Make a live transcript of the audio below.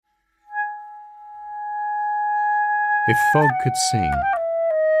If Fog Could Sing.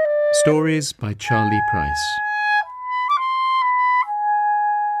 Stories by Charlie Price.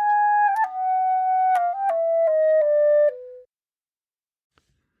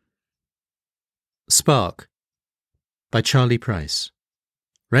 Spark by Charlie Price.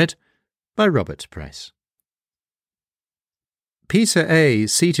 Read by Robert Price. Peter A.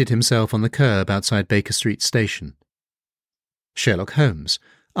 seated himself on the curb outside Baker Street Station. Sherlock Holmes,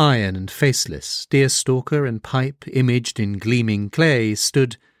 iron and faceless, deerstalker and pipe imaged in gleaming clay,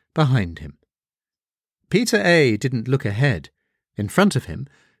 stood behind him. Peter A. didn't look ahead. In front of him,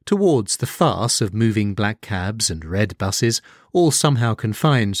 towards the farce of moving black cabs and red buses, all somehow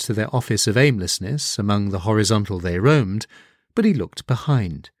confined to their office of aimlessness among the horizontal they roamed, but he looked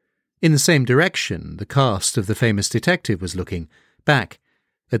behind. In the same direction the cast of the famous detective was looking, back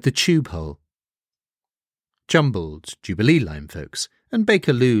at the tube hole. Jumbled Jubilee line folks and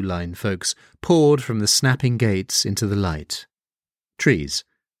Bakerloo line folks poured from the snapping gates into the light. Trees,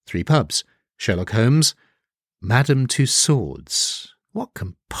 3 pubs, Sherlock Holmes, Madame Tussauds. What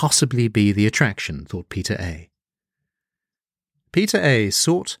can possibly be the attraction, thought Peter A. Peter A.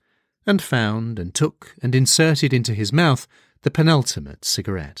 sought and found and took and inserted into his mouth the penultimate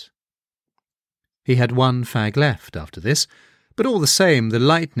cigarette. He had 1 fag left after this, but all the same the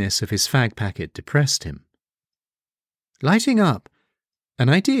lightness of his fag packet depressed him. Lighting up, an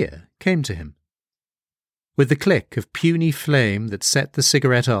idea came to him. With the click of puny flame that set the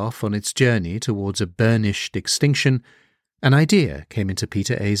cigarette off on its journey towards a burnished extinction, an idea came into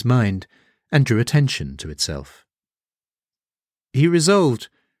Peter A.'s mind and drew attention to itself. He resolved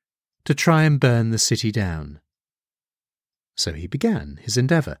to try and burn the city down. So he began his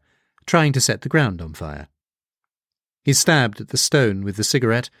endeavour, trying to set the ground on fire. He stabbed at the stone with the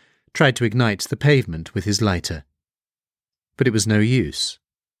cigarette, tried to ignite the pavement with his lighter. But it was no use.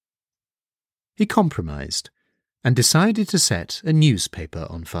 He compromised and decided to set a newspaper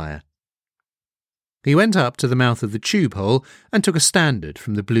on fire. He went up to the mouth of the tube hole and took a standard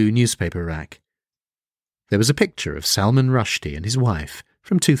from the blue newspaper rack. There was a picture of Salman Rushdie and his wife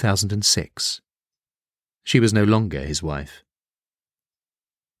from 2006. She was no longer his wife.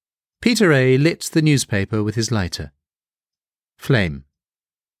 Peter A. lit the newspaper with his lighter. Flame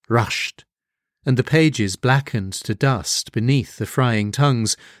rushed, and the pages blackened to dust beneath the frying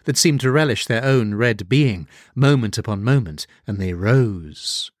tongues that seemed to relish their own red being, moment upon moment, and they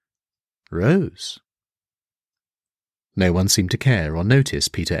rose. Rose. No one seemed to care or notice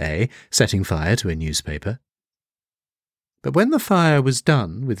Peter A. setting fire to a newspaper. But when the fire was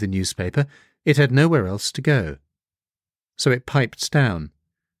done with the newspaper, it had nowhere else to go. So it piped down,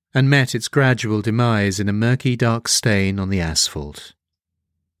 and met its gradual demise in a murky dark stain on the asphalt.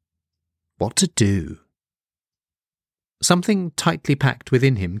 What to do? Something tightly packed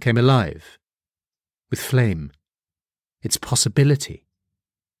within him came alive, with flame, its possibility,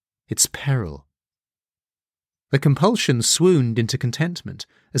 its peril. The compulsion swooned into contentment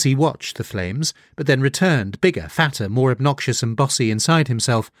as he watched the flames, but then returned, bigger, fatter, more obnoxious and bossy inside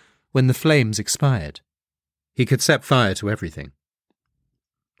himself when the flames expired. He could set fire to everything.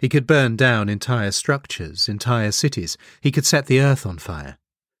 He could burn down entire structures, entire cities. He could set the earth on fire.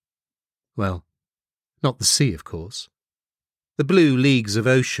 Well, not the sea, of course. The blue leagues of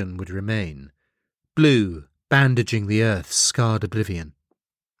ocean would remain, blue, bandaging the earth's scarred oblivion.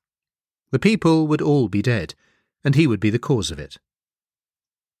 The people would all be dead, and he would be the cause of it.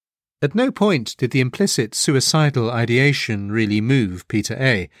 At no point did the implicit suicidal ideation really move Peter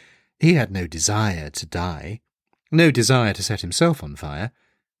A. He had no desire to die, no desire to set himself on fire.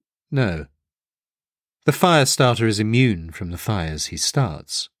 No. The fire starter is immune from the fires he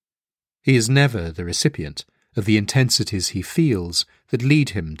starts. He is never the recipient of the intensities he feels that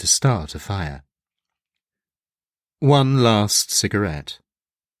lead him to start a fire. 1 last cigarette.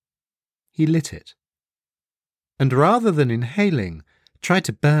 He lit it. And rather than inhaling, tried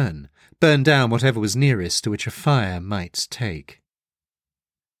to burn down whatever was nearest to which a fire might take.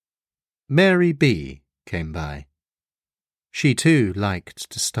 Mary B. came by. She too liked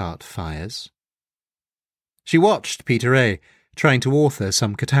to start fires. She watched Peter A. trying to author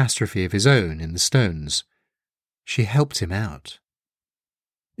some catastrophe of his own in the stones. She helped him out.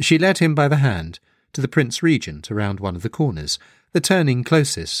 She led him by the hand to the Prince Regent around one of the corners, the turning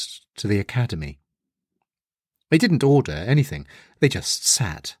closest to the Academy. They didn't order anything, they just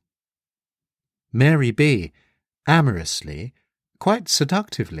sat. Mary B., amorously, quite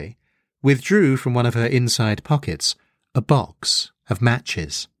seductively, withdrew from one of her inside pockets a box of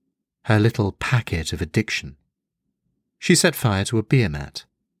matches, her little packet of addiction. She set fire to a beer mat.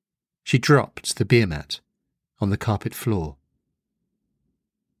 She dropped the beer mat on the carpet floor.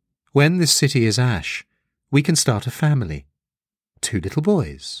 When this city is ash, We can start a family. 2 little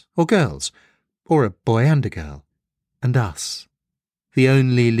boys, or girls, or a boy and a girl, and us, the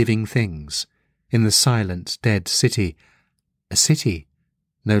only living things in the silent, dead city. A city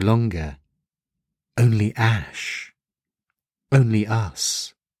no longer. Only ash. Only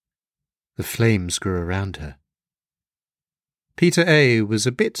us. The flames grew around her. Peter A. was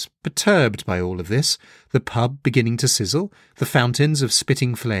a bit perturbed by all of this, the pub beginning to sizzle, the fountains of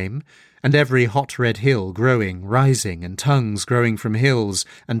spitting flame, and every hot red hill growing, rising, and tongues growing from hills,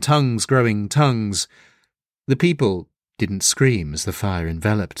 and tongues growing tongues. The people didn't scream as the fire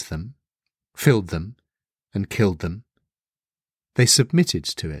enveloped them, filled them, and killed them. They submitted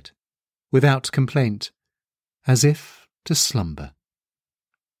to it, without complaint, as if to slumber.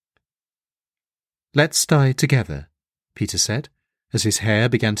 "Let's die together," Peter said, as his hair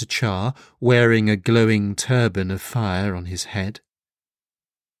began to char, wearing a glowing turban of fire on his head.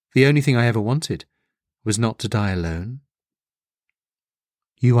 "The only thing I ever wanted was not to die alone."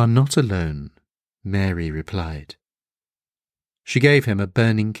 "You are not alone," Mary replied. She gave him a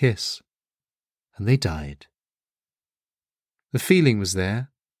burning kiss, and they died. The feeling was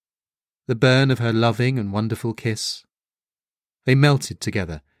there, the burn of her loving and wonderful kiss. They melted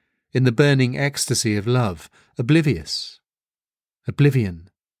together, in the burning ecstasy of love, oblivious, oblivion,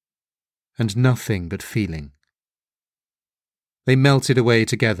 and nothing but feeling. They melted away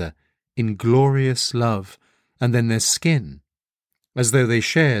together, in glorious love, and then their skin, as though they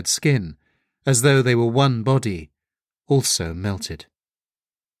shared skin, as though they were one body, also melted.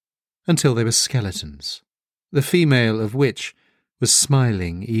 Until they were skeletons, the female of which was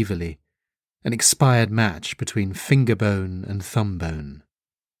smiling evilly, an expired match between fingerbone and thumbone.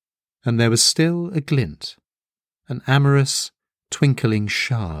 And there was still a glint, an amorous, twinkling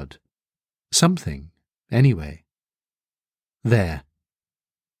shard. Something, anyway. There,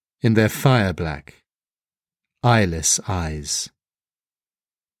 in their fire-black, eyeless eyes.